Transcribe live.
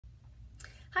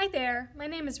Hi there, my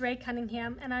name is Ray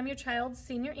Cunningham and I'm your child's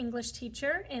senior English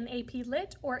teacher in AP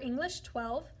Lit or English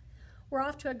 12. We're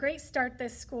off to a great start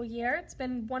this school year. It's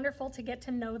been wonderful to get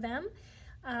to know them.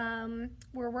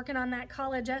 We're working on that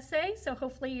college essay, so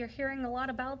hopefully you're hearing a lot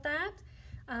about that.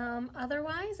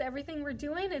 Otherwise, everything we're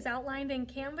doing is outlined in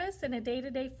Canvas in a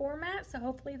day-to-day format, so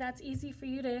hopefully that's easy for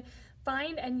you to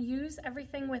find and use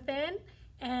everything within.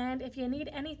 And if you need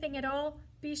anything at all,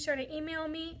 be sure to email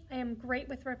me. I am great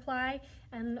with reply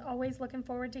and always looking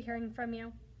forward to hearing from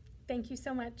you. Thank you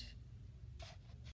so much.